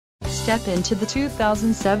step into the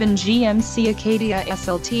 2007 GMC Acadia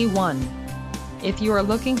SLT-1. If you are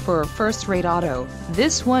looking for a first-rate auto,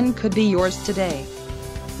 this one could be yours today.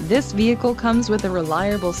 This vehicle comes with a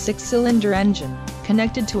reliable 6-cylinder engine,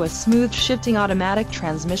 connected to a smooth shifting automatic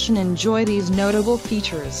transmission. Enjoy these notable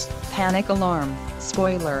features: panic alarm,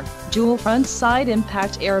 spoiler, dual front side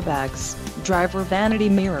impact airbags, driver vanity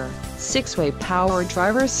mirror, 6-way power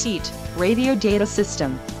driver seat, radio data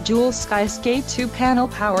system, dual Skyscape 2-panel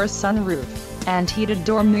power sunroof, and heated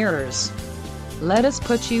door mirrors. Let us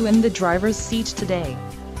put you in the driver's seat today.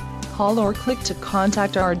 Call or click to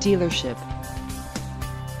contact our dealership.